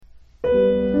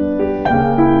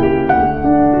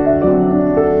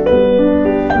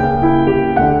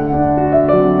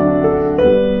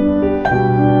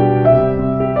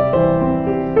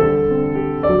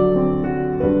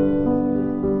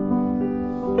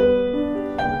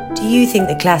Do you think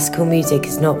that classical music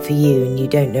is not for you and you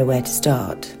don't know where to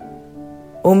start?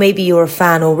 Or maybe you're a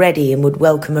fan already and would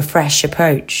welcome a fresh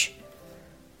approach.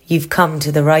 You've come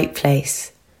to the right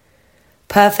place.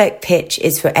 Perfect Pitch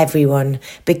is for everyone,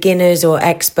 beginners or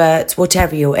experts,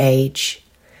 whatever your age.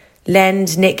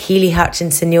 Lend Nick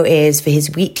Healy-Hutchinson your ears for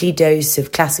his weekly dose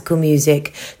of classical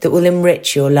music that will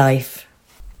enrich your life.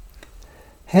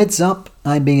 Heads up,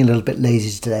 I'm being a little bit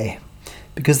lazy today,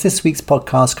 because this week's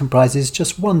podcast comprises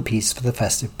just one piece for the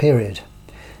festive period,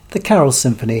 the Carol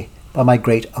Symphony by my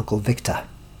great-uncle Victor.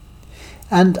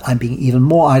 And I'm being even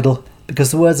more idle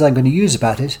because the words I'm going to use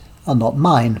about it are not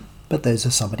mine, but those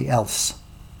of somebody else.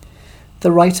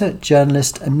 The writer,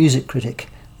 journalist and music critic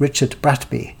Richard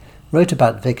Bratby wrote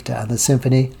about Victor and the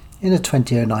symphony in a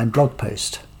 2009 blog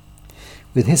post.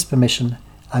 With his permission,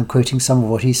 I'm quoting some of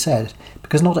what he said,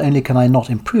 because not only can I not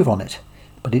improve on it,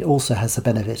 but it also has the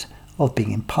benefit of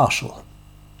being impartial.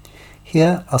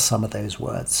 Here are some of those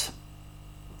words.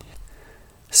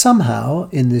 Somehow,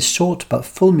 in this short but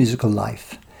full musical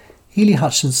life,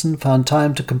 Healy-Hutchinson found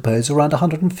time to compose around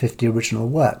 150 original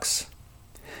works.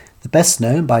 The best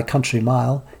known by a country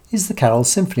mile is the Carol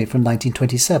Symphony from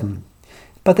 1927,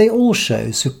 but they all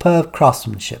show superb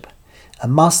craftsmanship, a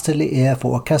masterly ear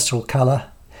for orchestral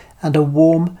colour, and a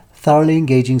warm, thoroughly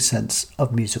engaging sense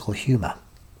of musical humour.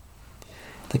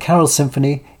 The Carol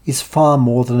Symphony is far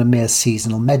more than a mere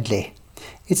seasonal medley.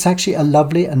 It's actually a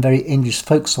lovely and very English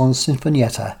folk song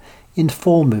sinfonietta in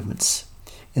 4 movements,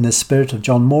 in the spirit of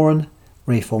John Moran,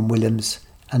 Ray Vaughan Williams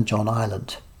and John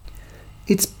Ireland.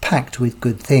 It's packed with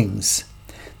good things.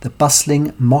 The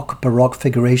bustling mock baroque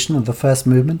figuration of the first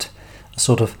movement, a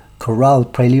sort of chorale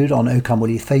prelude on O Come All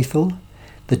Ye Faithful,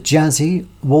 the jazzy,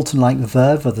 Walton-like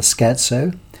verve of the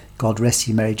scherzo, God Rest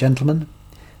Ye Merry Gentlemen,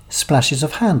 splashes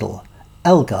of Handel,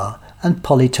 Elgar and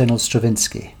polytonal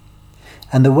Stravinsky,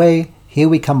 and the way Here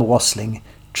We Come A-Wassailing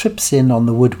trips in on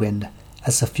the woodwind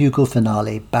as the fugal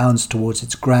finale bounds towards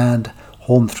its grand,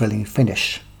 horn-thrilling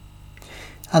finish.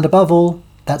 And above all,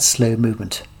 that slow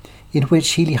movement, in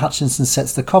which Healy-Hutchinson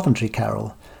sets the Coventry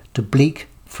Carol to bleak,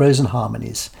 frozen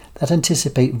harmonies that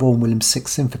anticipate Vaughan Williams'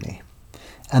 Sixth Symphony,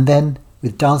 and then,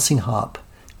 with dancing harp,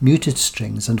 muted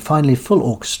strings and finally full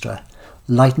orchestra,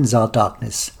 lightens our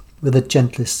darkness with the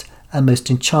gentlest and most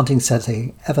enchanting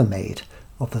setting ever made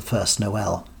of the first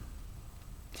Noel.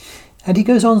 And he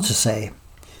goes on to say,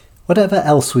 whatever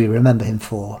else we remember him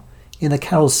for, in the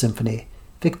Carol Symphony,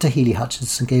 Victor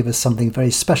Healy-Hutchinson gave us something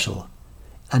very special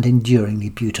and enduringly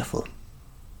beautiful.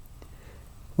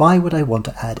 Why would I want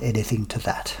to add anything to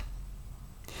that?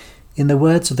 In the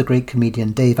words of the great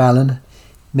comedian Dave Allen,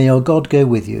 may your God go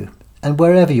with you, and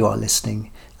wherever you are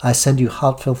listening, I send you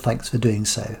heartfelt thanks for doing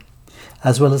so,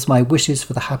 as well as my wishes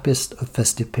for the happiest of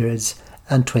festive periods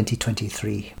and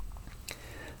 2023.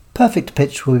 Perfect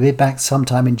Pitch will be back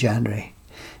sometime in January,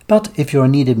 but if you're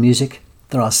in need of music,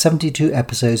 there are 72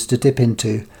 episodes to dip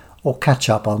into or catch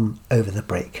up on over the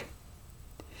break.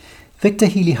 Victor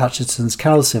Healy-Hutchinson's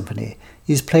Carol Symphony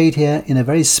is played here in a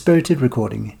very spirited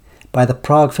recording by the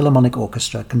Prague Philharmonic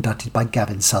Orchestra conducted by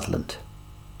Gavin Sutherland.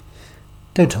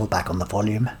 Don't hold back on the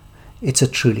volume. It's a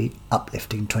truly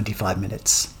uplifting 25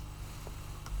 minutes.